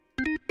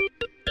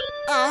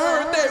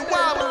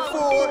wildin'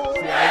 for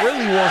it. I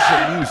really want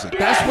some music.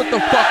 That's what the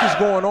fuck is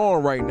going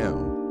on right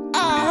now.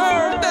 I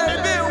heard they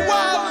been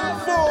wildin'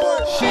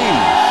 for it.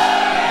 Jeez.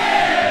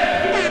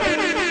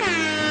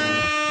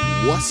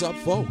 What's up,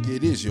 folk?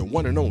 It is your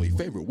one and only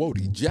favorite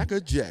Wody,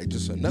 Jacka Jack.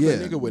 Just another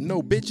nigga with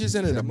no bitches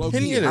and an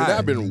opinion, and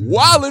I've been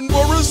wildin'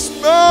 for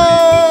respect.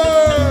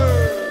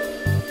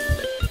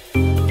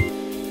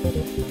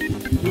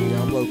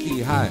 Yeah, I'm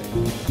low-key high.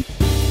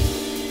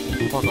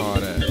 Fuck all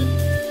that.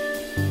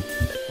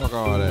 Fuck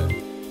all that.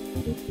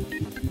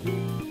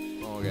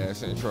 Long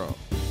ass intro.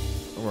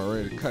 I'm about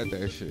ready to cut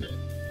that shit.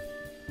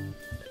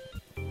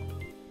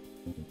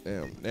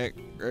 Damn, neck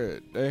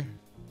red there.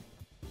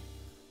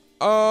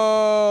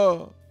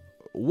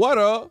 What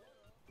up?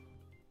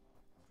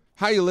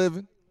 How you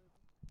living?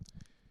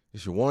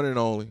 It's your one and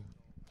only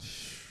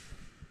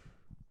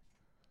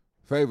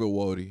favorite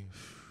Wody,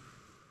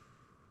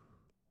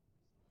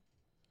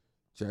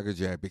 Jagger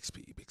Jack, Big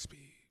Speed, Big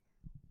Speed.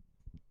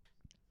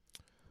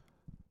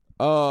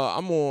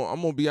 I'm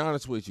gonna be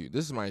honest with you.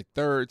 This is my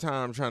third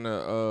time trying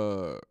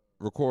to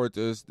record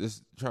this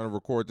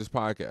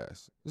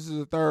podcast. This is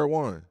the third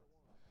one.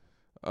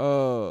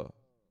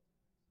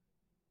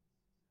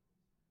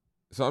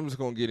 So I'm just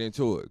gonna get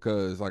into it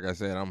because, like I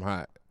said, I'm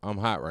hot. I'm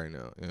hot right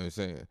now. You know what I'm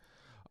saying?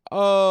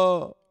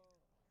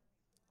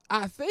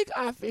 I think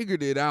I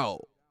figured it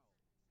out.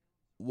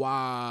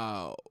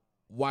 Why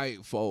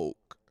white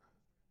folk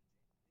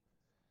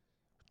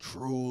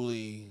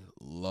truly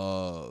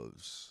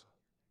loves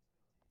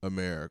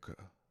America.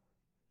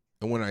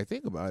 And when I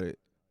think about it,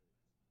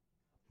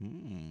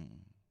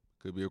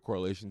 could be a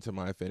correlation to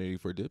my affinity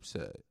for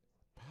Dipset.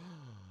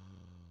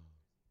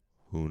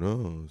 Who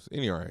knows?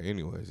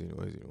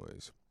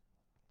 Anyways.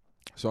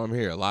 So I'm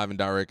here, live and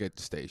direct at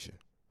the station.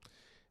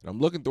 And I'm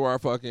looking through our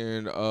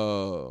fucking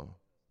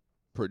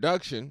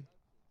production.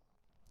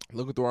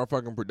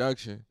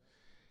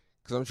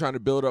 Because I'm trying to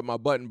build up my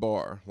button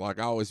bar. Like,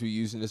 I always be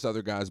using this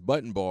other guy's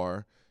button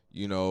bar,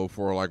 you know,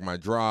 for like my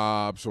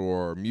drops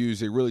or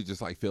music. Really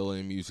just like fill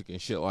in music and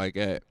shit like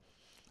that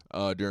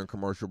during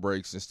commercial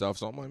breaks and stuff.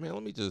 So I'm like, man,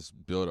 let me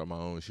just build up my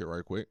own shit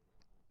right quick.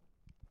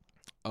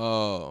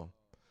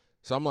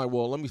 So I'm like,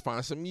 well, let me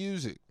find some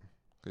music.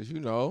 Because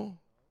y'all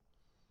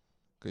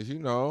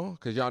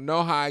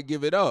know how I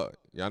give it up.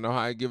 Y'all know how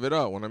I give it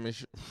up when I'm in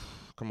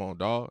Come on,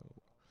 dog.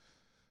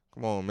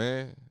 Come on,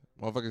 man.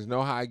 Motherfuckers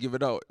know how I give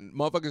it up.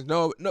 Motherfuckers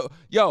know. No,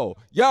 yo.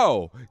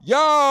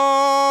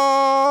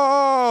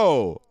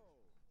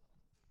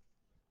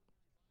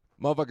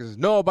 Motherfuckers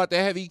know about the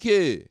Heavy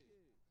Kid.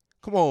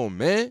 Come on,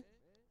 man.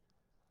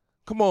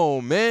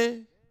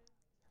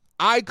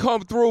 I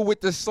come through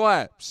with the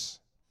slaps.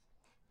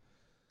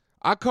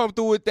 I come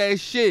through with that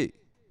shit.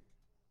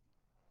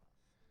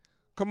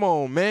 Come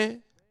on,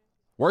 man.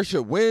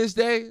 Worship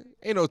Wednesday.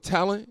 Ain't no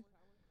telling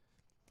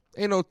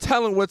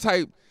what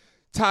type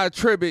Ty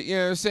Tribbett, you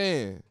know what I'm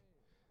saying?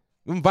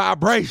 Them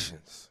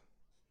vibrations.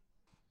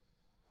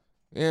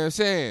 You know what I'm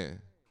saying?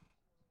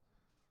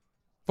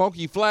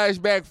 Funky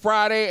Flashback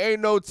Friday,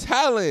 ain't no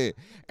telling.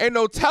 I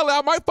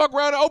might fuck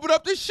around and open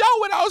up the show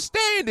with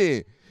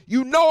Outstanding.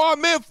 You know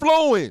I'm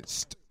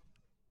influenced.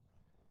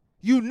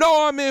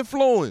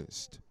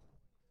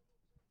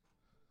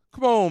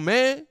 Come on,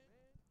 man.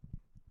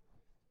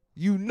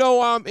 You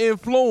know I'm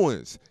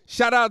influenced.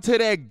 Shout out to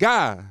that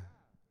guy,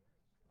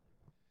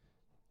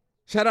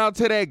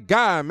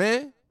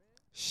 man.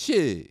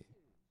 Shit.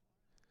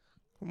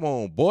 Come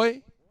on,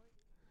 boy.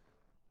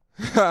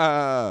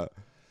 The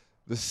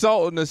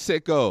Salt and the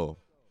Sicko.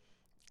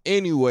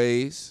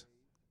 Anyways.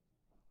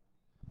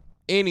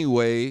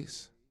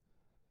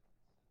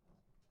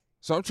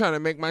 So I'm trying to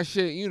make my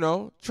shit,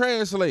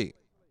 translate.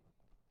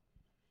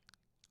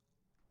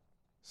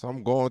 So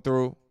I'm going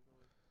through,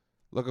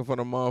 looking for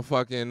the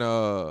motherfucking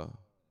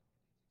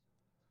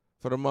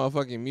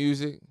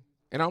music.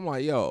 And I'm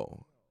like,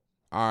 yo,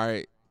 all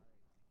right.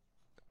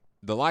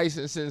 The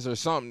licensings or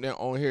something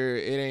on here,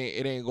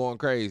 it ain't going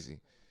crazy.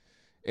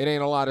 It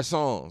ain't a lot of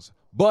songs.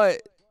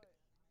 But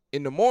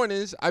in the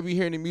mornings, I be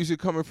hearing the music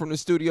coming from the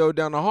studio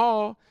down the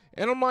hall.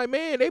 And I'm like,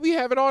 man, they be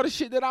having all the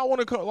shit that I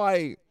want to,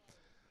 like,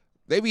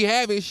 they be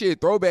having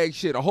shit, throwback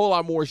shit, a whole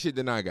lot more shit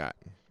than I got.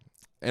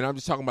 And I'm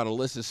just talking about a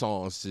list of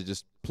songs to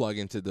just plug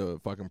into the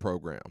fucking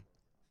program.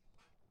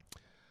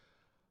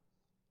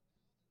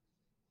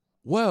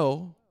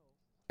 Well,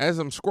 as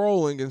I'm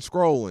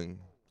scrolling,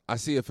 I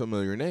see a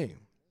familiar name.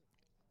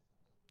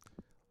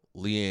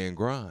 LeAnn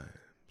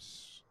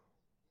Grimes.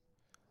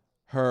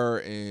 Her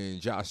and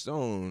Joss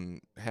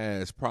Stone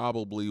has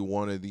probably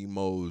one of the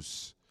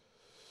most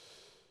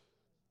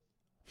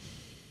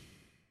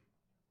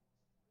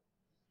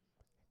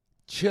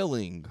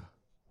chilling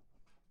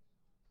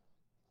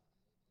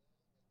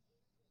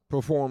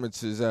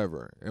performances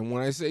ever. And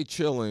when I say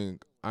chilling,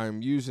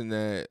 I'm using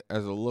that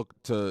as a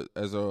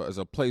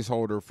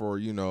placeholder for,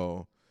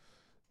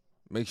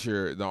 make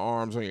sure the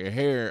arms on your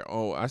hair.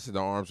 Oh, I said the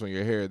arms on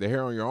your hair. The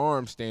hair on your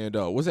arms stand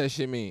up. What's that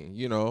shit mean?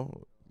 You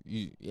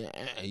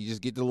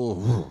just get the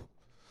little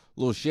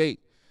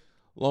shake.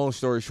 Long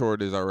story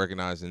short is I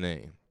recognize the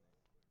name.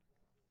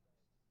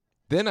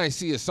 Then I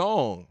see a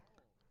song,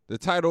 the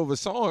title of a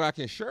song I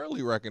can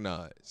surely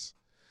recognize.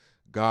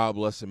 God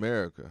Bless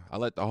America. I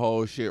let the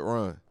whole shit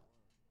run.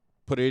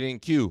 Put it in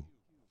queue.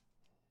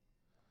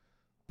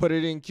 Put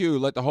it in queue.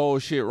 Let the whole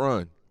shit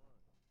run.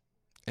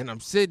 And I'm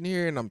sitting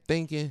here and I'm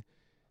thinking,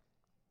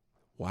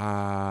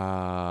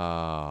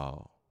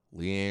 wow,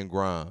 LeAnn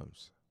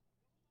Grimes,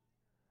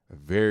 a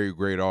very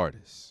great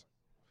artist.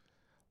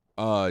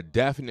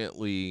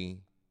 Definitely,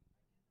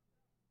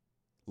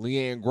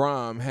 LeAnn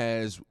Grimes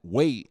has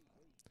weight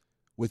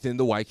within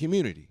the white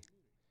community.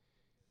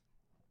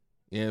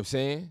 You know what I'm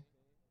saying?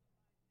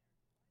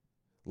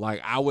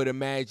 Like, I would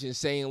imagine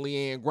saying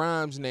LeAnn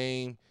Grimes'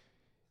 name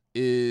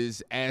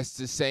is as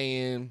to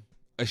saying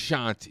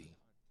Ashanti.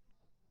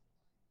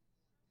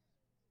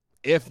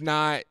 If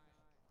not,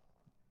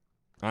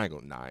 I ain't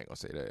gonna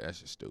say that.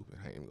 That's just stupid.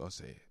 I ain't even gonna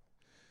say it.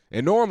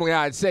 And normally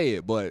I'd say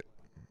it, but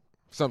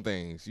some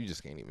things you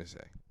just can't even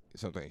say.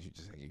 Some things you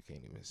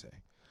can't even say.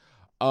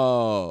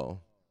 So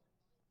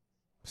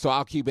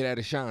I'll keep it at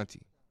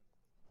Ashanti.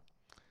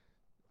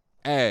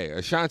 Hey,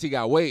 Ashanti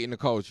got weight in the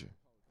culture.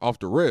 Off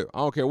the rip. I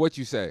don't care what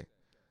you say.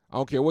 I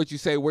don't care what you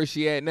say. Where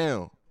she at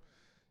now?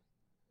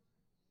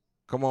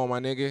 Come on, my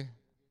nigga.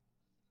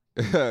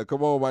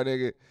 Come on, my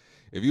nigga.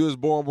 If you was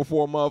born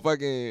before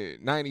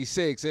motherfucking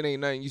 96, it ain't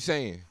nothing you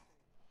saying.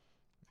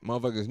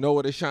 Motherfuckers know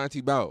what Ashanti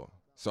about.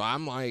 So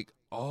I'm like,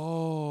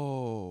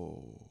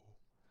 oh.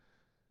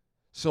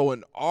 So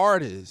an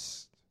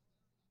artist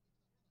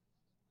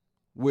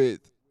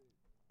with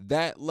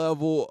that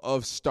level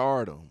of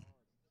stardom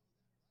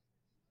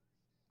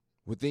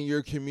within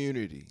your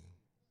community,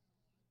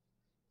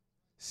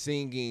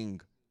 singing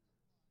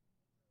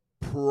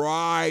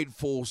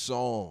prideful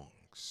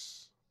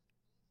songs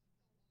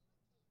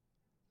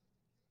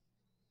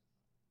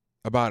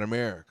about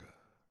America.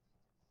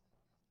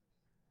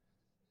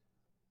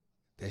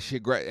 That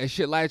shit great. That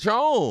shit latch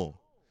on.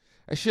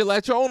 That shit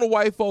latch on to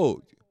white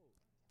folk.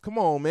 Come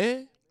on,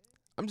 man.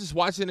 I'm just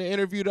watching an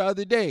interview the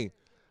other day.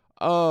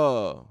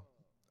 What's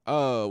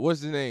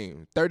the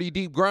name? 30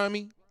 Deep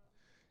Grimy.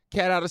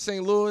 Cat out of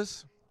St.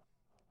 Louis.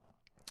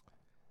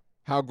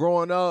 How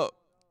growing up,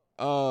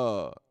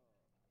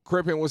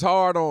 Crippin was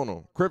hard on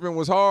him. Crippin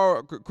was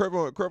hard.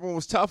 Crippin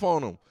was tough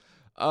on him.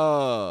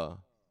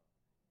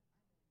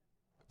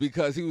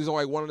 Because he was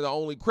like one of the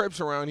only Crips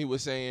around, he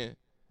was saying,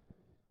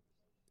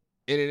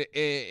 in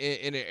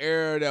an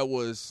era that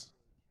was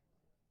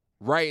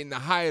right in the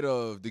height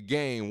of the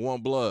game,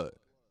 One Blood.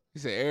 He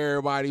said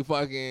everybody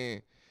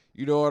fucking,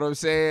 you know what I'm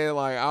saying?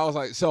 Like, I was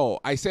like, so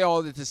I say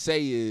all that to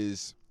say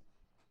is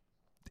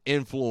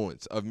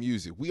influence of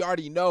music. We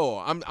already know.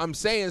 I'm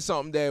saying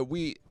something that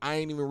I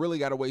ain't even really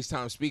got to waste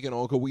time speaking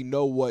on, because we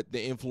know what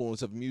the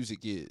influence of music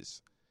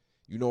is.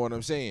 You know what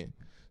I'm saying?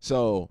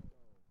 So,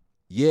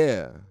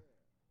 yeah.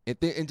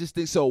 And just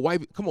think, so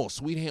white, come on,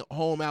 Sweet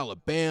Home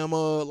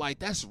Alabama, like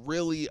that's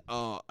really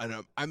that's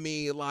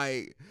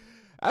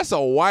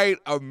a white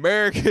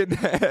American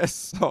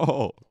ass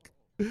song.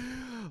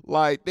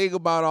 Like, think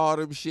about all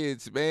them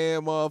shits,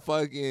 man.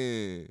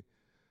 Motherfucking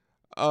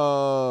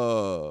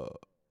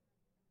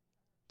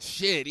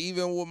shit,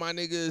 even with my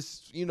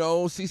niggas, you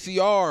know,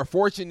 CCR,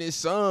 Fortunate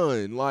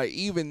Son, like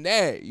even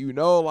that, you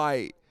know,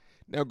 like,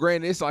 now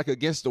granted it's like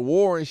against the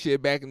war and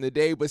shit back in the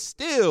day, but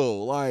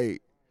still,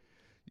 like,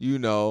 you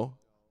know.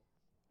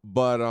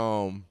 But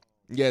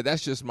yeah,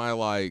 that's just my,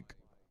 like,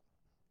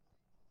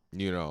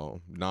 you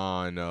know,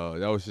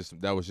 that was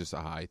just a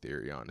high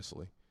theory,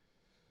 honestly.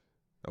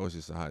 That was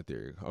just a high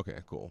theory. Okay,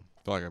 cool.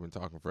 Feel like I've been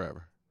talking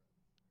forever.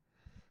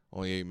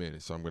 Only 8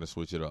 minutes, so I'm gonna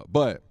switch it up.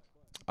 But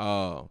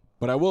I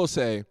will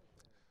say,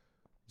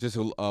 just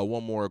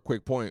one more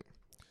quick point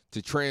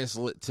to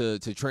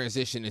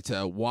transition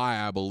into why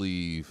I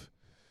believe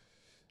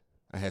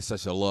I had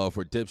such a love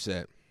for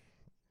Dipset.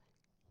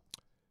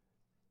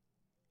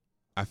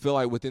 I feel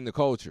like within the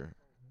culture,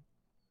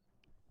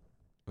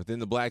 within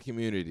the black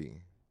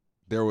community,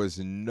 there was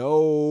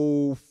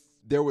no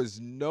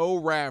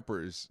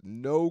rappers,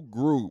 no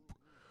group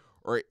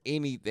or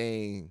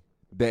anything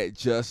that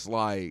just,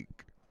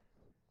 like,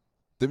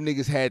 them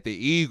niggas had the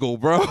eagle,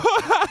 bro.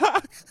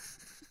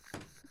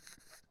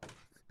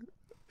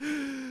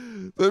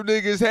 Them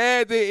niggas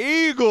had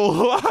the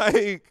eagle.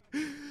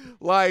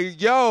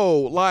 Like,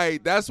 yo,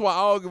 like, that's why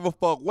I don't give a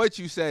fuck what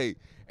you say.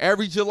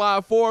 Every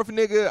July 4th,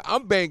 nigga, I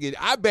bang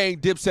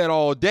Dipset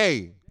all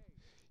day.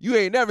 You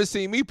ain't never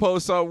seen me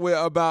post something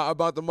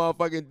about the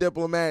motherfucking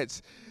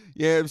diplomats,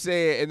 you know what I'm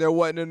saying, and there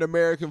wasn't an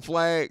American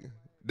flag.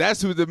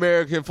 That's who the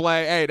American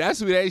flag, hey, that's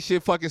who that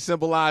shit fucking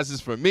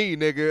symbolizes for me,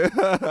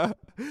 nigga.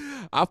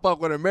 I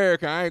fuck with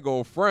America, I ain't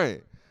gonna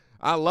front.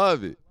 I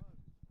love it.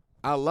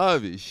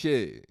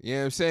 Shit. You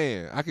know what I'm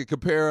saying? You could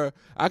compare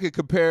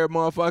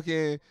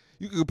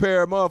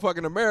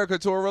motherfucking America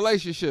to a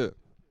relationship.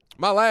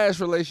 My last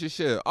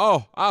relationship.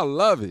 Oh, I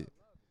love it.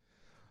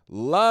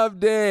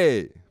 Loved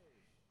it.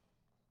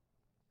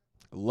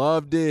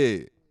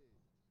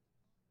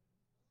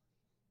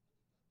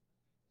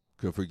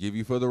 Could forgive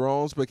you for the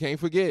wrongs, but can't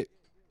forget.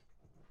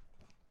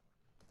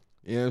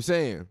 You know what I'm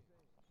saying?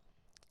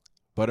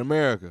 But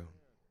America,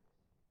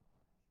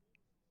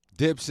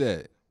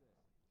 Dipset.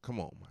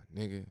 Come on,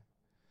 my nigga.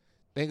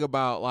 Think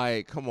about,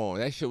 like, come on.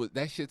 That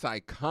shit's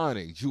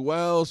iconic.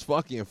 Jewel's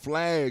fucking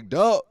flagged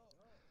up.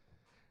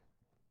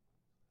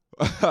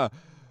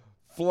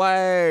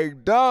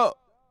 Flagged up.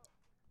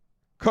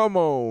 Come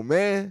on,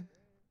 man.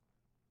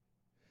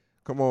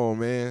 Come on,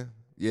 man.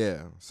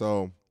 Yeah.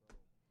 So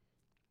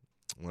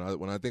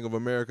when I think of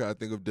America, I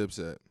think of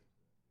Dipset.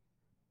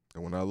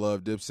 And when I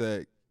love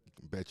Dipset, you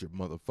can bet your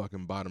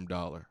motherfucking bottom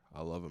dollar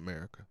I love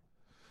America.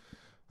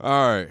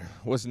 All right.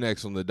 What's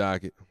next on the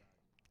docket?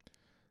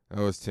 That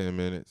was 10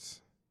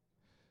 minutes.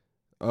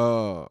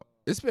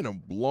 It's been a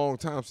long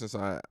time since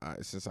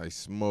I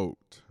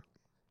smoked.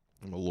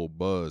 I'm a little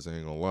buzzed, I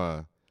ain't gonna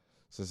lie.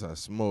 Since I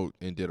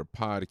smoked and did a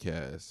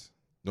podcast.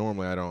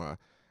 Normally I don't.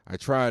 I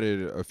tried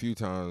it a few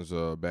times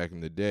back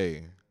in the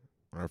day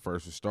when I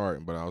first was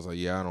starting, but I was like,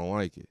 yeah, I don't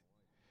like it.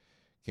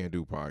 Can't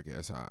do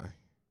podcasts high.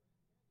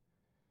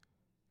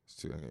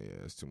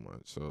 It's too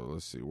much. So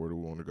let's see, where do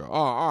we want to go? Oh,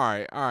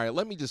 all right.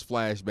 Let me just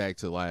flash back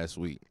to last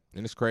week.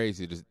 And it's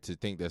crazy to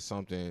think that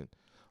something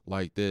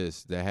like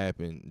this that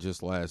happened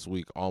just last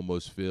week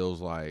almost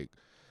feels like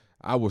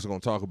I was going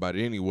to talk about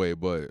it anyway,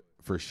 but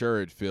for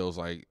sure it feels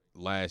like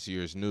last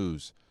year's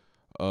news,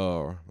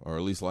 or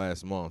at least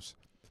last month's.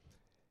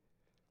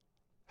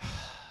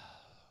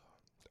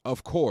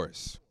 Of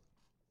course.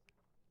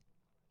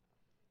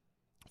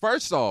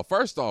 First off,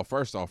 and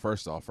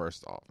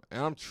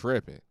I'm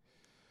tripping.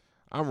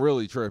 I'm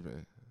really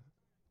tripping.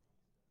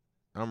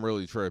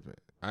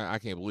 I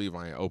can't believe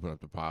I ain't open up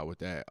the pod with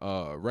that.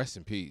 Rest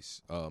in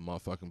peace,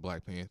 motherfucking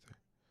Black Panther.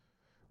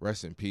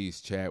 Rest in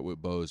peace, Chadwick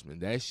Boseman.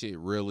 That shit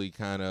really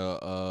kind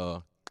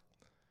of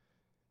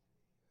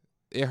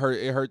it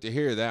hurt to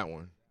hear that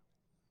one.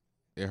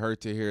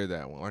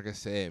 Like I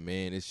said,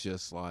 man, it's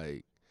just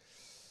like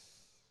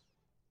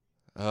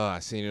I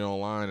seen it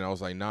online and I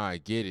was like, nah, I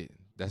get it.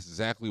 That's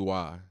exactly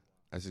why.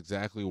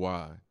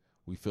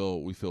 We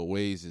feel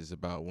ways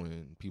about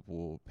when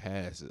people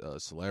pass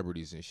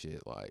celebrities and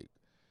shit, like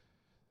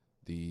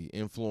the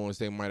influence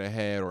they might have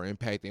had or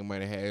impact they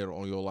might have had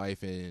on your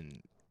life,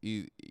 and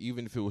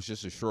even if it was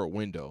just a short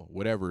window,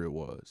 whatever it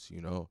was,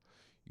 you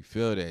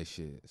feel that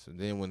shit. So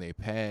then when they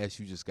pass,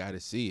 you just got to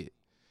see it,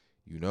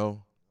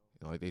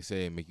 like they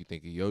say, make you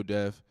think of your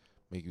death,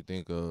 make you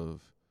think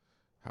of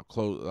how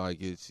close,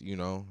 like it's,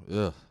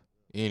 ugh.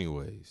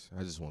 Anyways,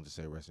 I just wanted to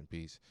say rest in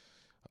peace.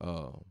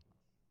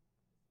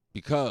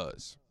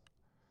 Because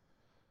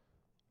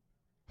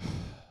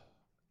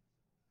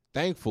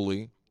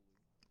thankfully,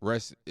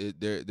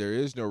 there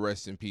is no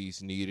rest in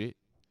peace needed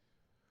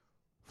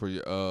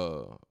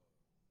for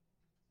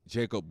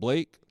Jacob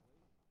Blake.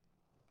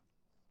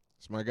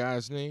 It's my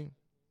guy's name.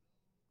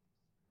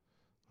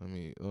 Let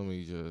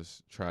me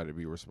just try to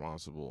be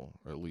responsible,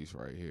 or at least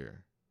right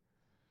here.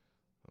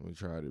 Let me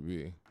try to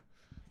be.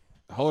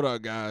 Hold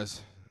up,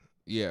 guys.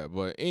 Yeah,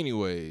 but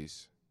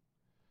anyways,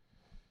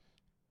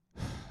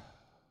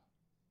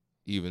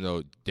 even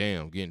though,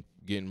 damn, getting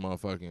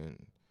motherfucking,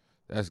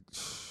 that's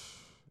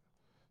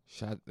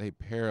shot. They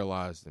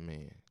paralyzed the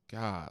man.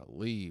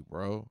 Golly,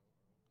 bro.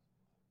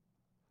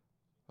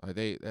 Like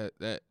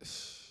that.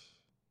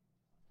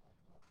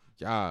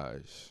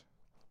 Gosh,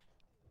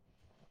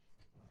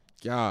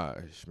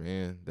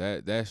 man,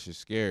 that's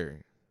just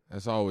scary.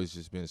 That's always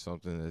just been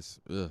something that's,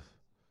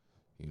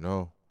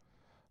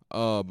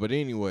 But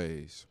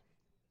anyways,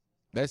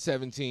 that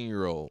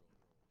 17-year-old.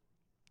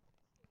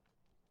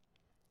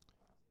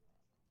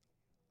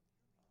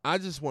 I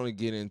just want to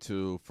get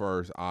into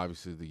first,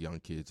 obviously, the young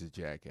kids at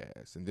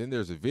Jackass. And then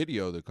there's a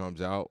video that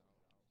comes out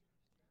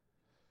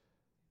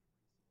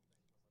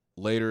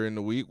later in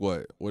the week.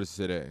 What is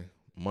today?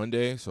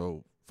 Monday?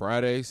 So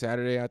Friday,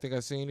 Saturday, I think I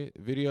seen it.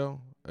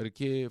 Video of the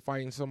kid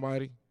fighting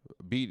somebody,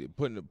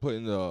 putting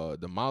the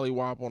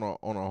mollywop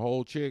on a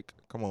whole chick.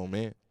 Come on,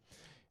 man.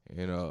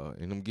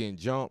 And them getting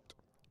jumped.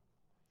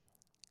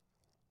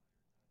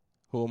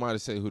 Who am I to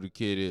say who the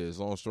kid is?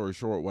 Long story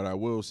short, what I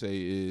will say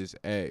is,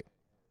 hey,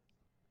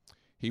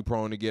 he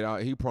prone to get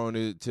out. He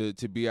prone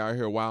to be out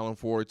here wilding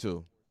for it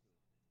too.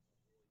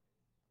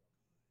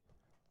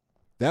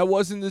 That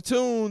wasn't the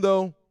tune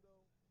though.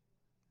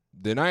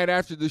 The night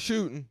after the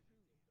shooting,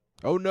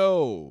 oh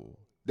no,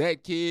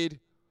 that kid,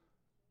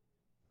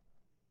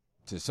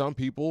 to some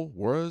people,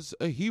 was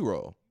a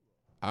hero.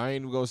 I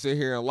ain't even gonna sit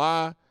here and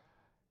lie.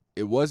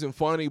 It wasn't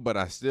funny, but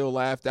I still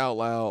laughed out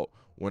loud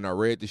when I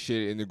read the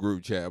shit in the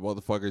group chat.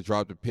 Motherfuckers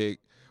dropped a pic.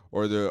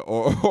 Or the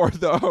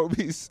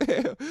homie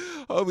Sam.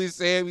 Homie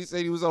Sam, he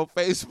said he was on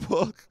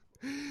Facebook.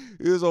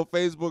 He was on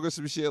Facebook or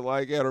some shit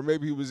like that. Or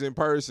maybe he was in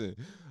person.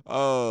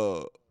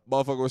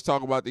 Motherfucker was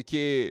talking about the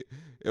kid.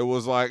 It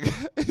was like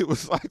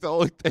the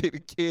only thing the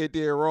kid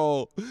did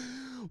wrong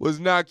was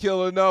not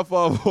kill enough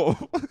of them.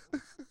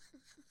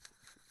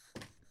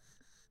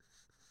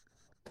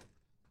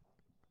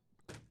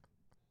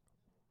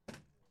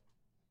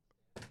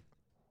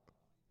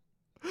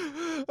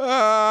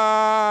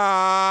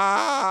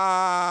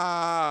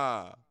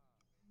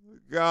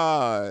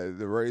 God,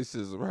 the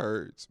racism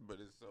hurts, but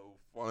it's so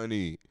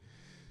funny.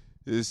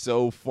 It's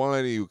so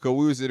funny because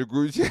we was in a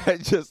group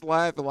chat just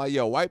laughing like,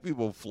 yo, white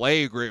people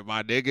flagrant,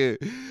 my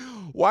nigga.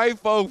 White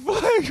folk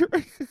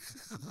flagrant.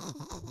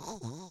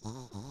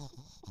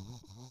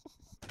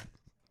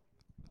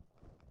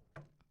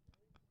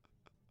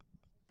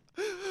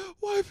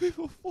 White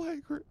people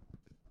flagrant.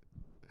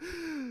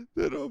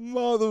 Than a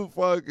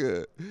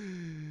motherfucker.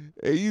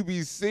 And you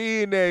be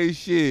seeing that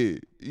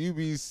shit.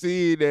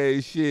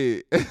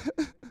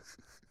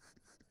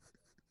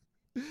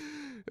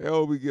 They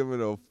don't be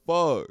giving a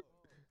fuck.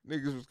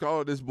 Niggas was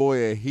calling this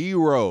boy a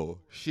hero.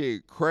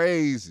 Shit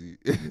crazy.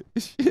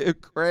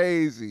 Shit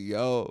crazy,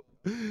 yo.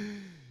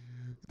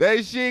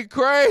 That shit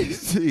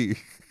crazy.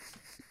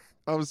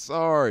 I'm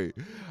sorry.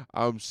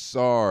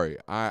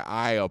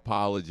 I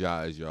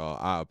apologize, y'all.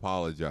 I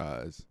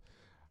apologize.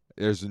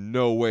 There's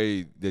no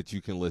way that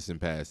you can listen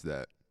past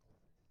that.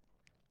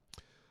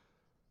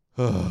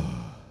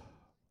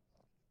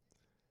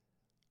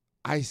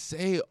 I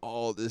say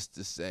all this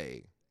to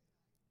say,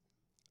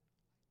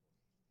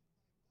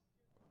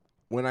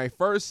 when I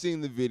first seen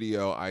the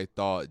video, I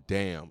thought,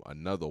 damn,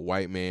 another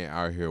white man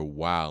out here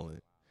wilding.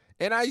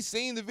 And I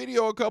seen the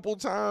video a couple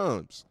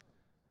times.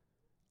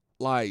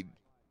 Like,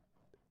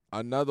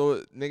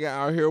 another nigga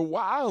out here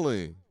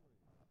wilding.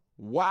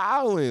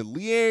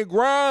 Leanne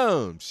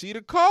Grimes, she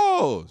the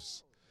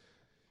cause.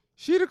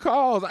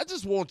 I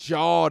just want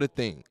y'all to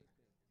think.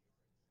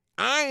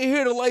 I ain't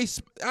here to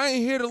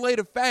lay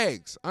the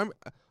facts. I'm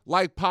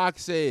like Pac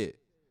said.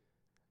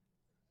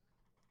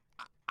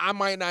 I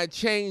might not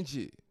change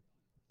it,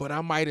 but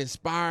I might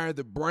inspire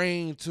the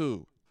brain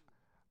to.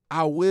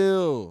 I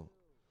will.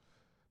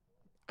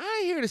 I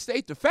ain't here to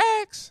state the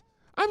facts.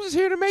 I'm just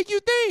here to make you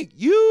think.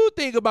 You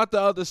think about the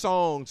other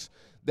songs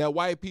that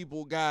white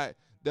people got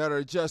that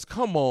are just,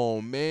 come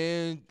on,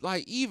 man.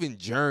 Like, even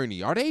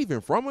Journey. Are they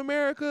even from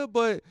America?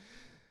 But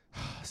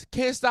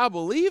Can't Stop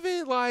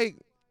Believing? Like,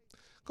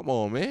 come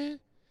on, man.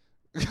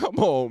 Come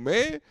on,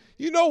 man.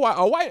 You know why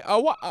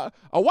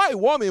a white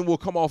woman will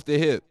come off the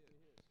hip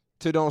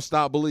to Don't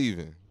Stop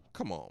Believing.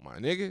 Come on, my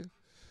nigga.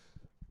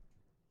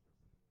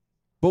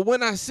 But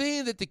when I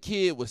seen that the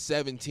kid was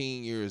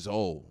 17 years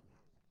old,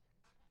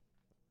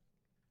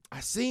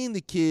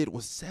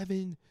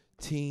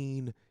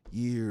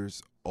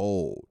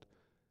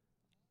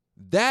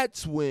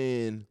 that's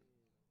when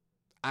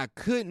I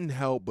couldn't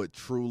help but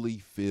truly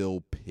feel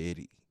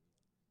pity.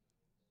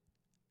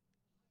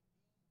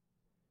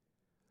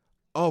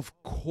 Of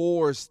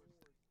course,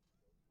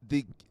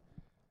 the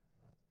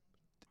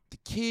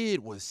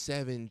kid was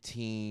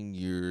 17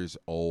 years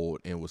old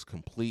and was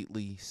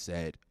completely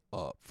set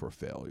up for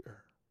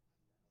failure.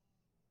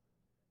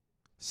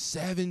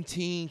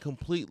 17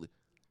 completely.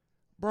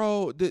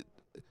 Bro,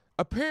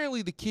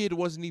 apparently the kid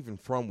wasn't even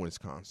from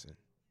Wisconsin.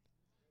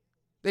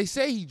 They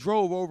say he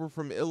drove over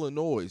from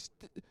Illinois.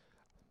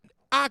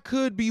 I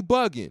could be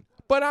bugging,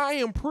 but I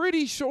am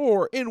pretty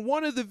sure in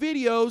one of the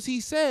videos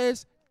he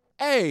says,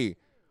 hey,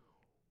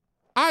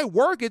 I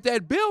work at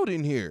that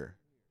building here.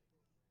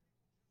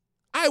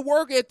 I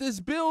work at this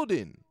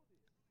building.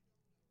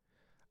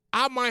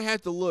 I might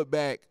have to look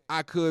back.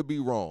 I could be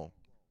wrong.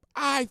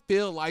 I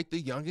feel like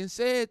the youngin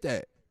said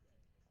that.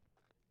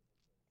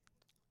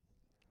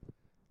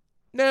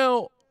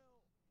 Now,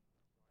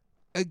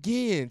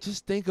 again,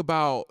 just think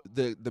about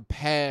the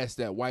past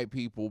that white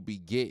people be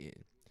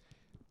getting.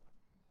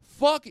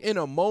 Fuck in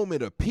a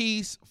moment of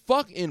peace.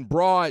 Fuck in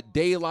broad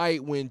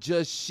daylight when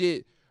just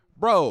shit.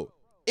 Bro,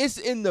 it's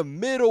in the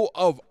middle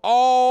of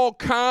all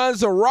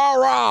kinds of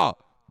rah-rah.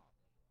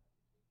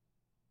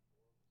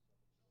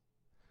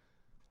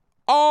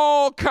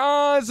 All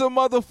kinds of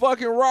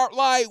motherfucking rah.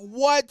 Like,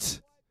 what?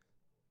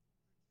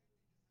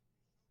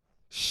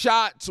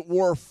 Shots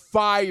were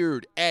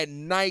fired at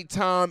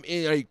nighttime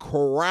in a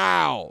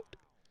crowd.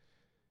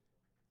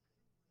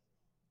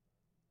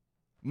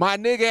 My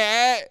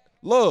nigga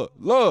look,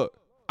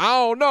 I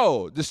don't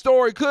know. The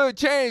story could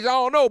change. I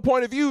don't know.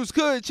 Point of views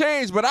could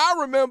change. But I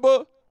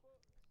remember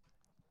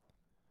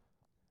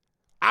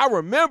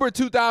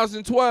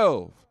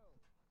 2012.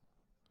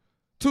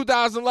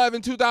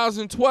 2011,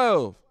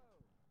 2012.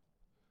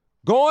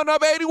 Going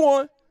up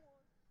 81.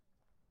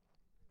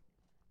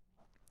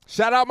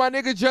 Shout out my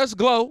nigga Just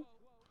Glow.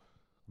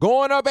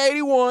 Going up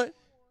 81.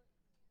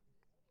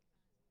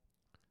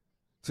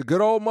 It's a good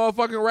old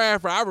motherfucking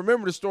Radford. I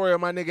remember the story of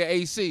my nigga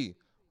AC.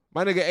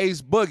 My nigga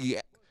Ace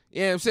Boogie.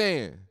 You know what I'm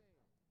saying?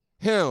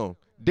 Him,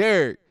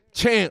 Derek,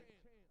 Champ,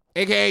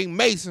 a.k.a.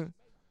 Mason.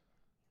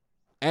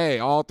 Hey,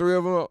 all three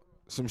of them,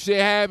 some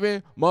shit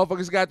happened.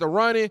 Motherfuckers got to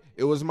running.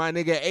 It was my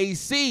nigga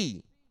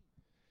AC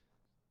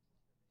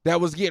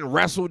that was getting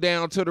wrestled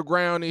down to the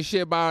ground and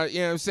shit by, you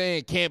know what I'm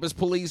saying, campus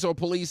police or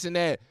police and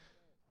that.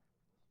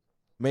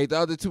 Made the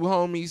other two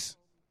homies,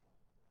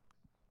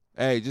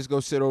 hey, just go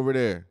sit over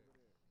there.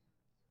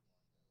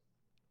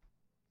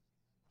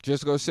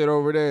 Just go sit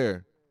over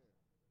there.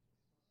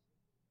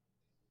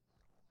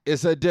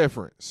 It's a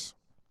difference.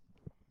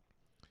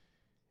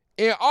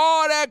 In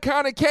all that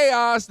kind of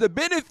chaos, the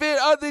benefit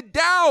of the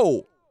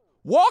doubt,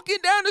 walking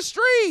down the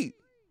street,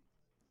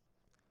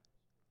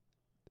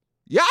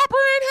 Yopper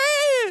in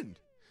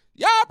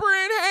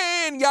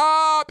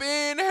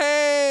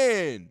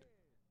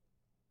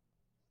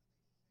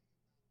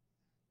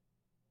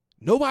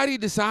Nobody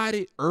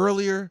decided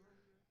earlier.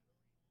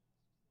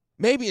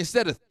 Maybe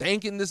instead of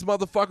thanking this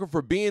motherfucker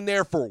for being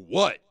there, for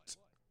what?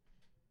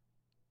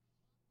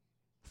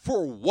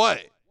 For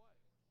what?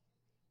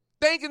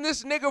 Thanking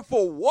this nigga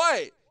for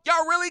what?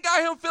 Y'all really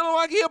got him feeling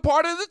like he a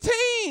part of the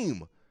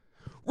team.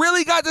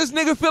 Really got this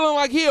nigga feeling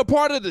like he a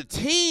part of the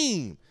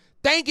team.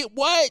 Thank it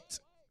what?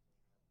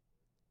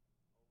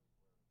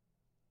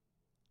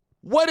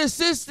 What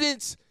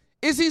assistance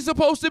is he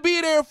supposed to be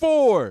there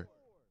for?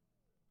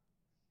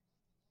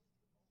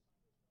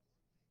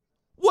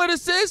 What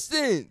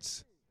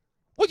assistance?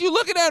 What you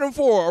looking at him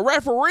for? A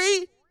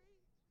referee?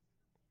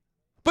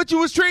 But you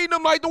was treating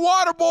him like the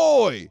water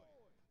boy.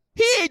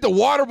 He ain't the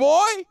water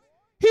boy.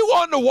 He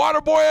wasn't the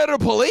water boy of the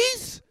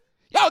police.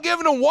 Y'all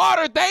giving him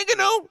water, thanking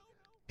him.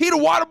 He the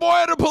water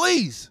boy of the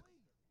police.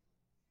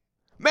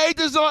 Made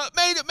the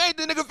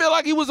nigga feel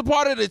like he was a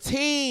part of the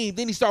team.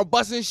 Then he started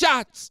busting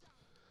shots.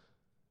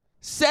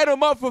 Set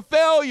him up for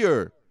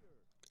failure.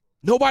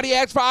 Nobody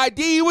asked for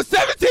ID. He was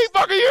 17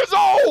 fucking years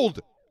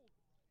old.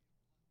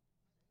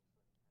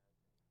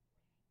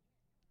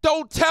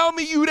 Don't tell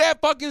me you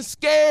that fucking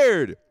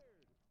scared.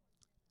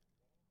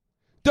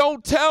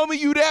 Don't tell me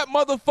you that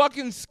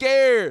motherfucking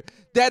scared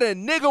that a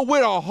nigga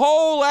with a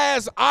whole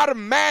ass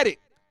automatic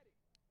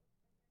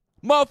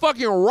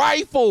motherfucking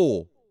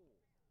rifle,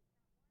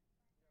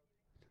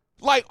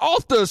 like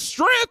off the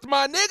strength,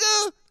 my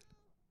nigga.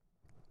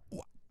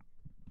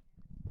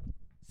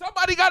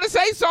 Somebody got to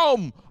say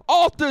something.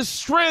 Off the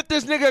strength,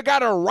 this nigga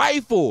got a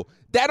rifle.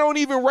 That don't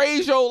even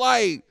raise your,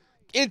 like,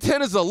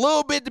 antennas a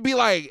little bit to be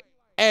like,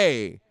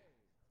 hey,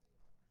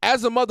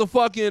 as a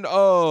motherfucking,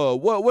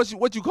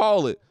 what you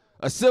call it?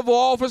 A civil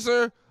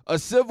officer, a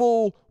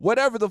civil,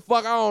 whatever the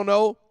fuck, I don't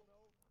know.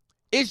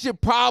 It should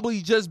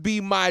probably just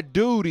be my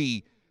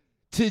duty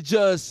to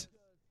just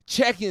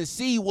check and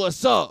see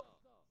what's up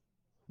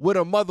with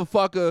a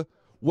motherfucker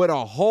with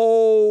a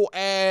whole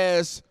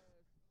ass,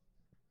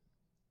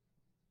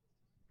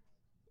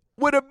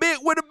 with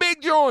a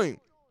big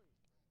joint.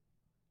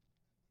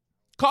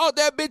 Called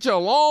that bitch a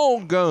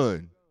long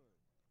gun.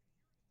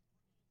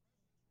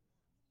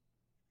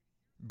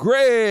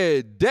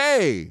 Great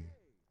day.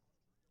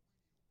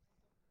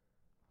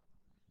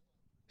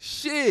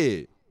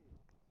 Shit.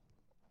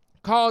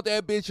 Called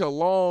that bitch a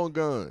long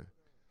gun.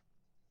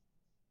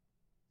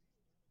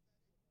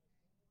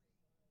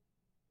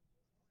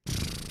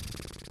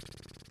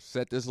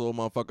 Set this little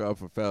motherfucker up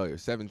for failure.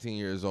 17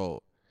 years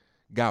old.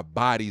 Got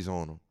bodies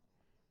on him.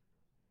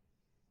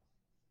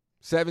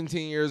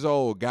 17 years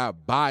old,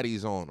 got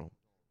bodies on him.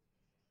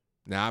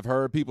 Now, I've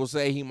heard people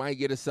say he might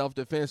get a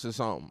self-defense or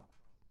something.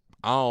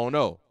 I don't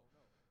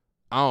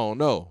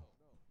know.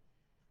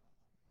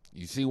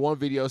 You see one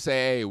video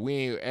say,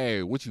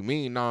 hey, what you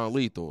mean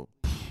non-lethal?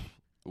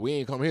 We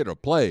ain't come here to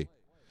play.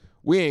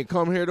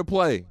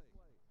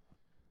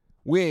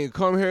 We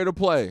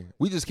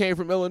just came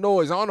from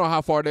Illinois. I don't know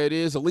how far that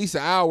is. At least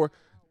an hour.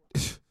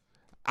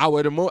 I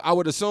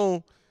would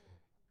assume,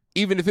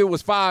 even if it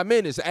was 5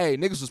 minutes, hey,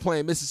 niggas was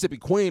playing Mississippi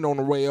Queen on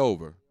the way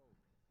over.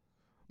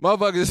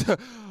 Motherfuckers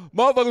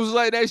was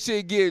letting that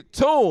shit get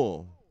to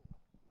them.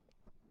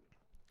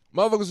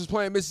 Motherfuckers was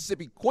playing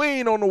Mississippi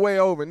Queen on the way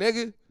over,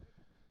 nigga.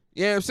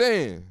 You know what I'm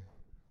saying?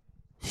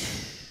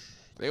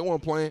 They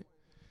weren't playing.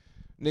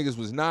 Niggas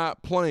was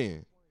not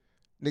playing.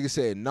 Nigga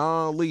said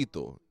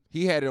non-lethal.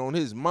 He had it on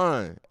his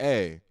mind.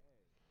 Hey,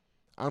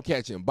 I'm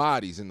catching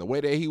bodies. And the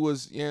way that he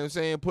was, you know what I'm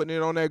saying, putting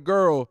it on that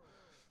girl,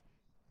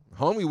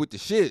 homie with the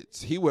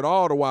shits. He with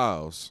all the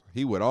wiles.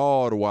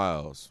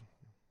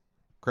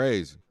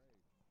 Crazy.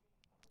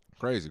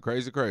 But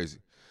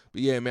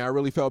yeah, man, I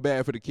really felt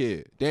bad for the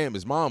kid. Damn,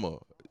 his mama.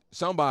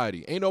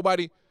 Somebody. Ain't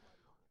nobody.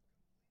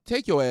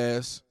 Take your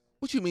ass.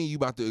 What you mean you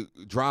about to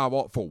drive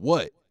off for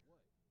what?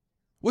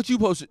 What you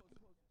supposed to?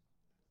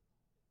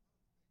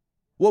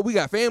 What, we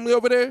got family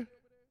over there?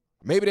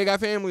 Maybe they got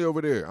family over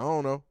there. I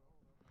don't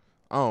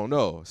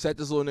know. Set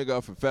this little nigga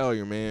up for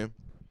failure, man.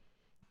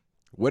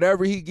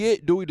 Whatever he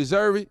get, do we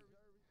deserve it?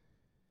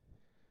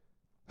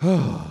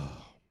 I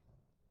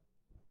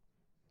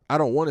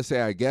don't want to say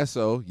I guess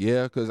so.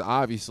 Yeah, because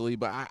obviously,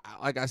 but I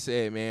like I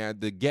said, man,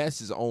 the guess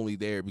is only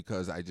there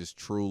because I just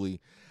truly,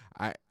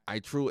 and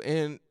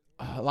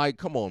like,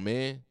 come on,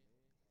 man.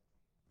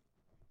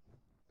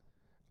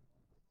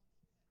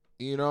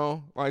 You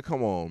know, like,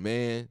 come on,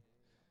 man.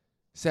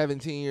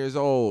 17 years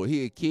old,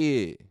 he a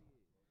kid.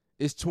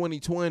 It's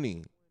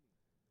 2020.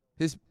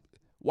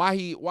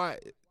 Why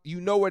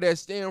you know where that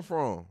stem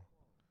from?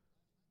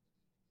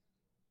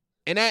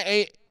 And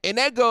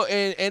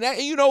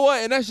you know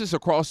what? And that's just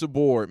across the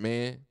board,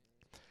 man.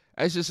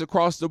 That's just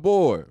across the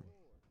board.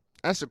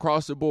 There's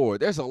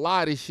a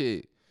lot of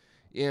shit,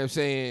 you know what I'm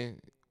saying,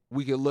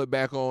 we can look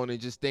back on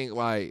and just think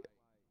like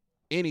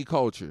any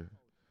culture,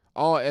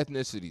 all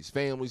ethnicities,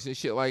 families and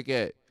shit like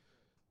that.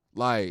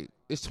 Like,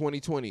 it's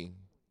 2020.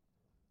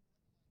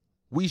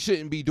 We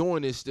shouldn't be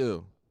doing this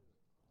still.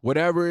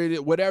 Whatever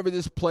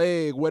this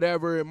plague,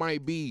 whatever it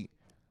might be.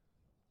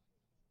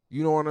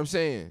 You know what I'm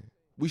saying?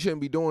 We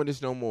shouldn't be doing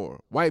this no more.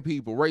 White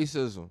people,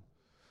 racism,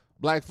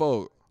 black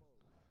folk,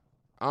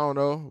 I don't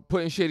know,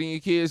 putting shit in your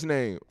kid's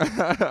name. You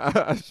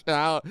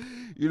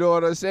know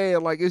what I'm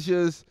saying? Like, it's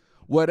just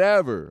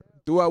whatever.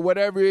 Throughout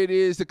whatever it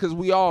is, because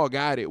we all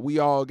got it. We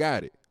all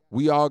got it.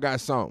 We all got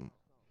something.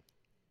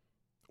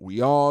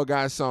 We all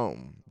got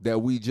something that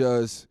we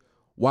just,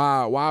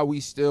 why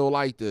we still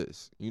like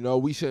this? You know,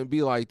 we shouldn't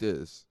be like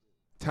this.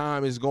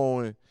 Time is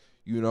going,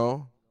 you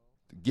know,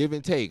 give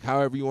and take,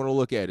 however you want to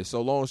look at it.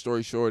 So long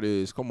story short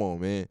is, come on,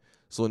 man.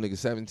 This little nigga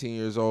 17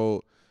 years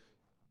old.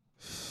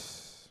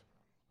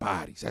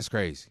 Bodies. That's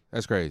crazy.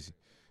 That's crazy.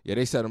 Yeah,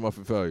 they set him up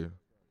for failure.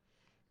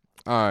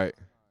 All right.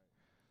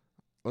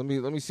 Let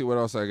me see what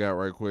else I got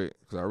right quick,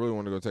 because I really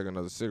want to go take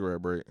another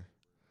cigarette break.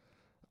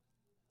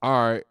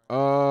 All right.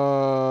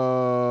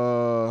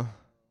 All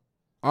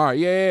right.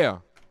 Yeah.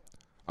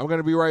 I'm going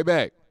to be right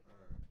back.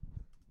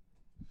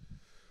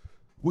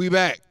 We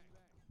back.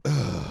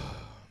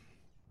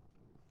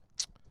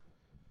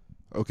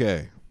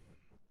 Okay.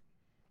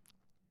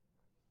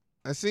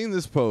 I seen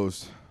this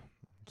post.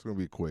 It's going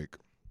to be quick.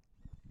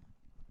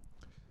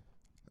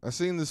 I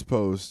seen this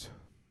post,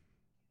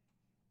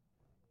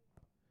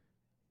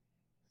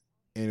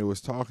 and it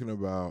was talking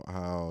about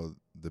how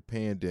the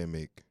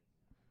pandemic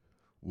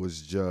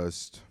was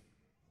just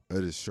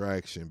a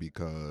distraction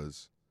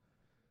because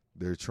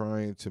they're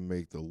trying to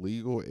make the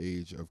legal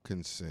age of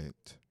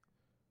consent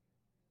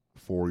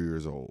 4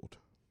 years old.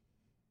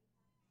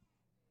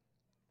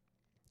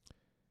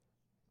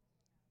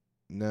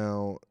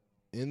 Now,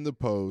 in the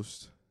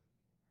post,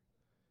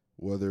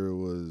 whether it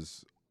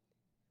was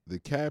the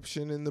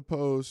caption in the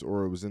post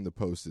or it was in the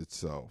post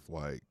itself,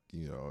 like,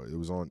 you know, it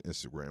was on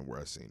Instagram where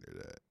I seen it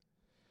at.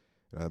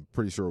 And I'm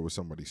pretty sure it was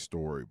somebody's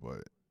story,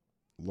 but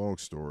long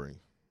story,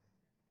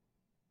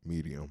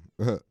 medium.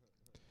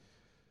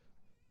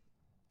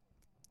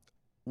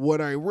 What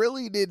I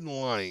really didn't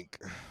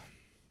like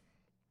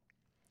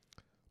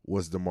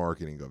was the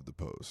marketing of the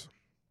post.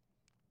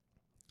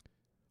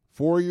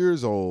 4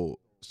 years old,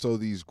 so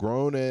these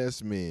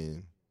grown-ass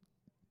men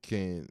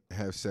can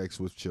have sex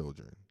with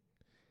children.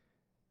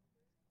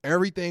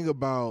 Everything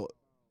about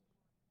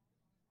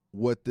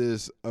what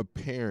this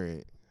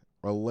apparent,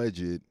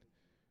 alleged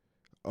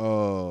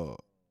law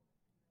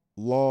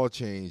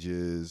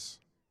changes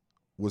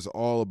was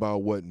all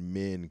about what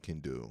men can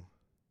do.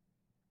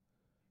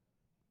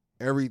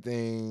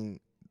 Everything,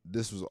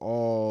 this was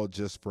all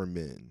just for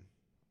men.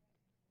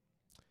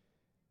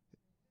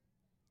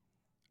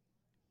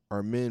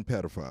 Are men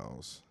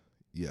pedophiles?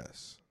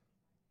 Yes.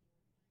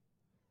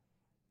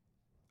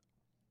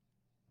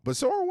 But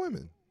so are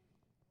women.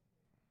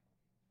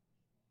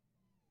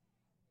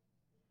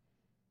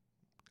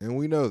 And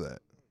we know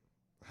that.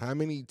 How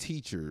many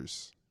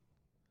teachers?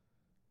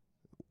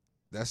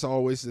 That's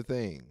always the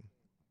thing.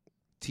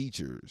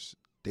 Teachers,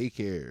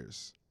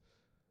 daycares.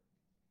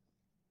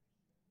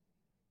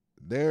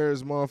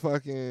 There's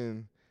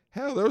motherfucking,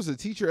 hell, there was a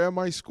teacher at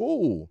my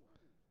school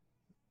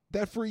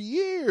that for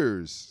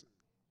years,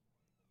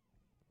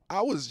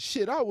 I used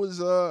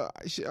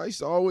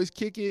to always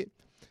kick it.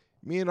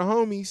 Me and the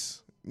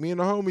homies, we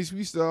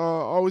used to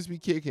always be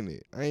kicking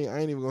it. I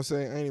ain't even gonna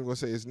say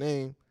his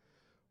name.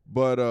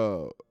 But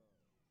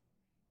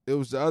it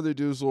was the other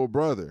dude's little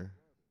brother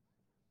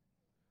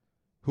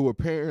who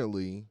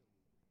apparently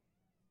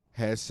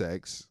had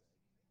sex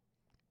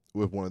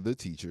with one of the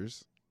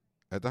teachers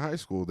at the high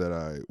school that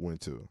I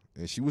went to.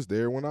 And she was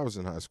there when I was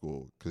in high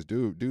school, because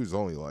dude's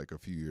only like a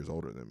few years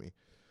older than me.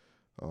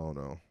 I don't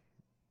know,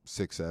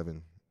 6,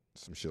 7,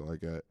 some shit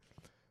like that.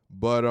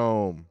 But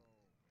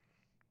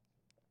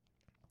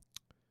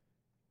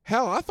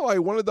hell, I feel like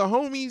one of the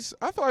homies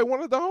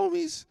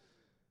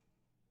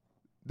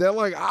that,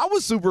 like, I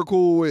was super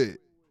cool with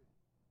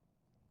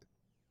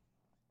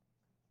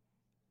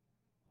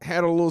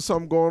had a little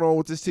something going on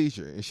with this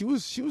teacher. And she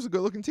was a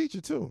good-looking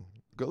teacher, too.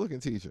 Good-looking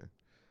teacher.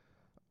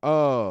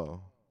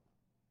 But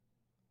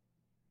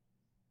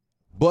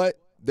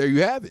there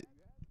you have it.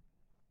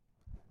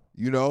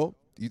 You know,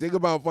 you think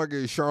about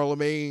fucking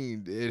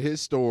Charlemagne and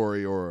his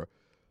story, or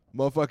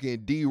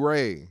motherfucking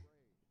D-Ray.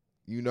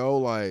 You know,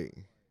 like,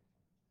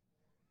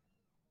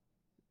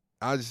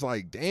 I was just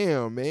like,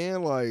 damn,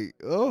 man, like,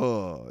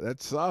 that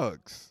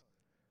sucks.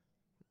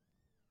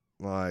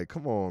 Like,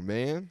 come on,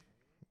 man.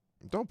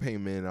 Don't pay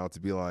men out to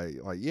be like,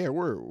 yeah,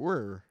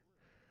 we're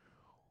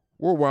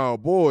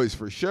wild boys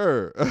for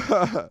sure.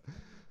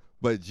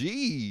 But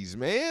geez,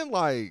 man,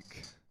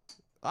 like,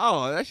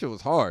 oh, that shit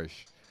was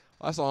harsh.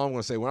 That's all I'm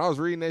gonna say. When I was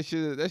reading that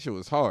shit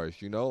was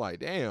harsh, you know, like,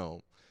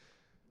 damn.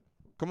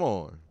 Come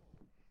on.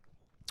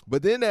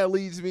 But then that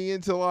leads me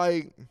into,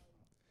 like,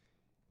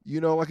 you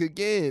know, like,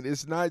 again,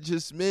 it's not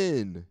just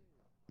men.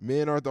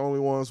 Men aren't the only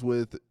ones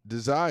with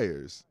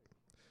desires.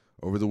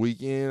 Over the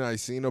weekend, I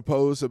seen a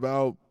post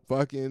about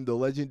fucking the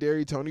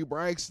legendary Toni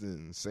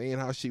Braxton saying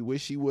how she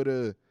wished she would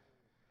have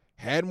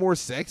had more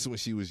sex when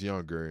she was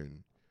younger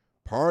and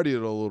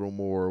partied a little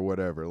more or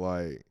whatever.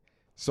 Like,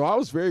 so I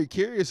was very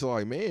curious,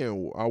 like,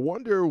 man, I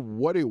wonder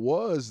what it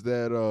was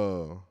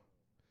that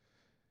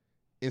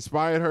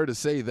inspired her to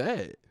say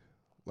that.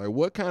 Like,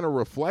 what kind of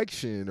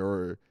reflection,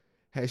 or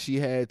has she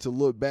had to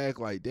look back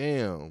like,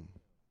 damn,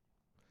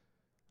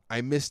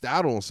 I missed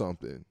out on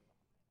something.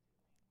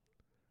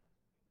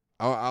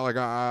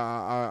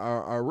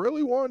 I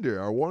really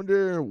wonder. I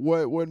wonder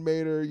what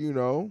made her, you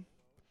know.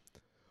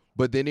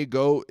 But then it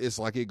goes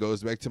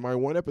back to my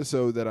one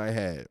episode that I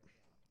had.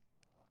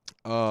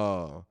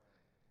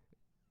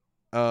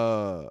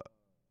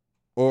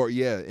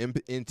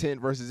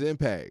 Intent versus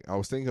impact. I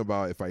was thinking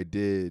about if I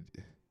did,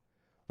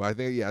 but I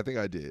think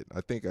I did.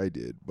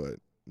 But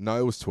no,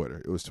 it was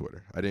Twitter.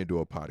 I didn't do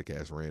a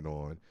podcast rant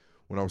on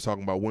when I was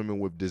talking about women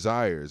with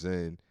desires,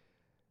 and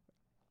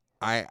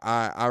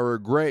I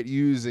regret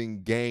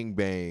using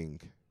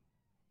gangbang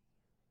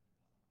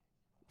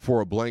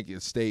for a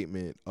blanket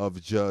statement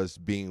of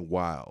just being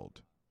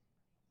wild,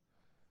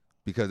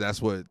 because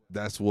that's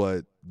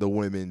what the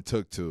women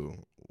took to.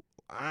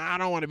 I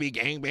don't want to be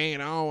gangbang. I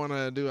don't want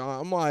to do.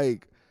 I'm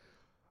like,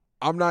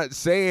 I'm not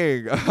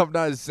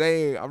trying to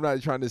say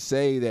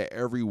that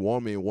every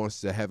woman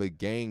wants to have a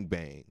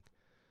gangbang,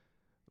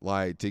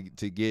 like to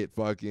get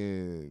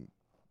fucking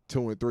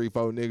 2 and 3,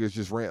 4 niggas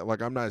just ran.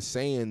 Like, I'm not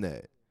saying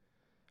that.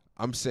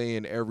 I'm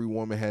saying every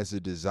woman has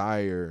a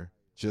desire,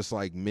 just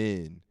like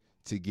men,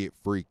 to get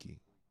freaky,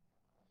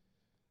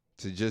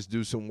 to just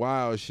do some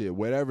wild shit,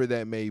 whatever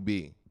that may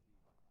be.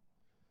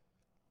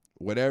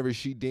 Whatever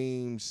she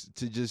deems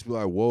to just be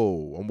like,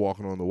 whoa, I'm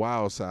walking on the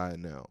wild side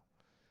now.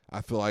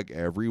 I feel like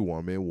every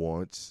woman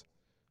wants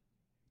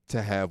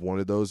to have one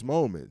of those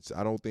moments.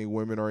 I don't think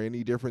women are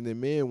any different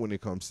than men when it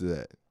comes to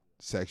that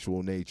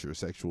sexual nature,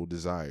 sexual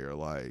desire.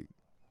 Like,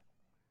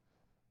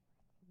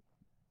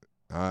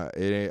 I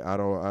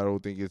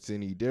don't think it's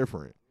any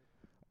different.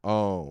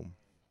 So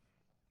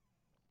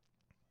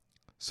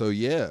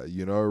yeah,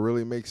 you know, it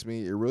really makes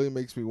me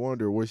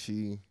wonder what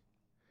she,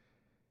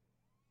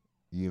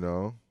 you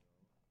know,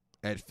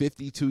 at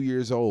 52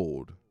 years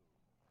old,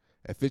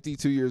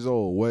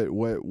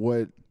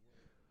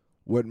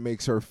 what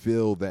makes her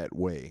feel that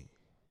way?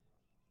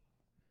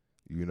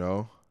 You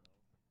know?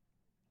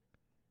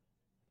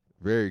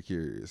 Very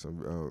curious. I'm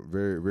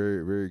very,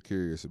 very, very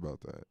curious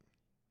about that.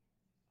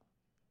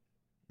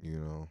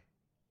 You know?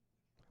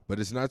 But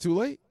it's not too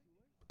late.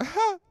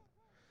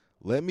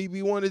 Let me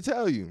be one to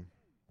tell you.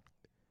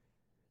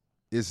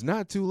 It's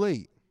not too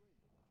late.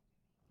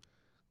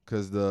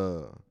 'Cause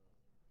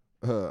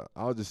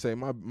I'll just say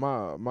my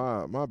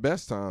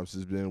best times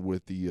has been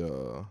with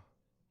the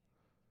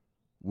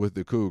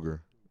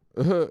cougar.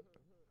 For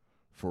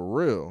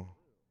real.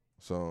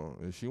 So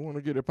if she want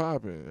to get it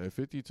popping at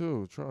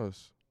 52,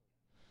 trust.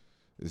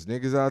 There's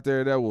niggas out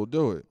there that will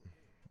do it.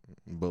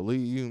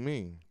 Believe you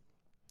me.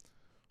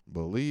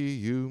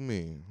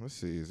 Let's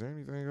see. Is there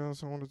anything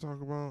else I want to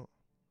talk about?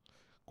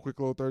 Quick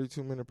little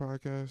 32-minute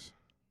podcast.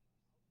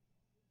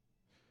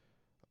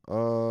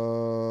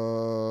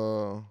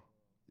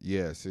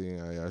 Yeah, see,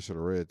 I should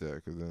have read that,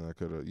 because then I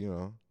could have, you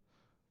know.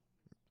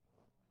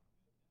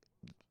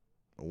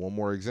 One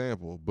more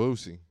example,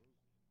 Boosie.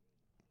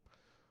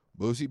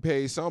 Boosie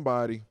paid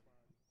somebody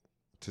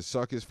to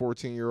suck his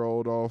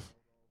 14-year-old off.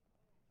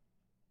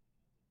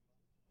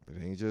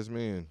 It ain't just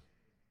men.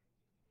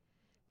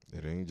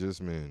 That's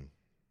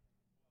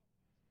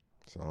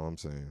all I'm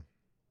saying.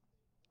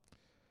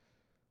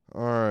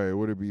 All right,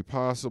 would it be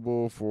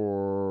possible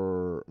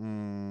for...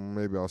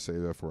 maybe I'll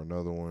save that for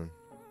another one.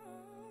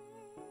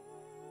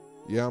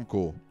 Yeah, I'm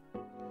cool.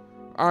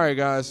 All right,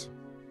 guys.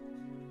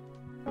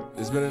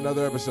 It's been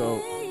another episode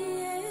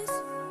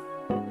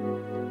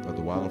of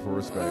the Wildin' for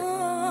Respect Show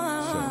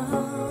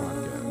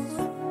podcast.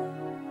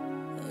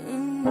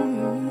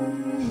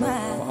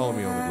 Follow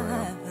me on the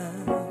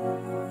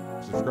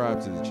gram.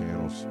 Subscribe to the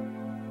channels.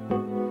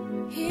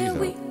 Here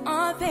we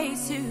are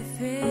face to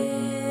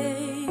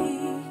face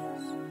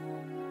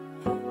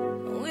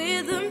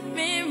with the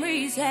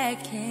memories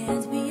that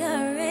can't be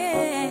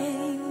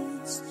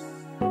erased.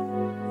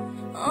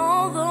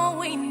 Although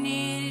we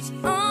need each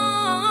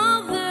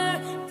other,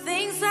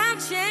 things have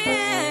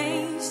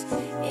changed.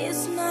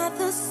 It's not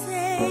the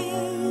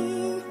same.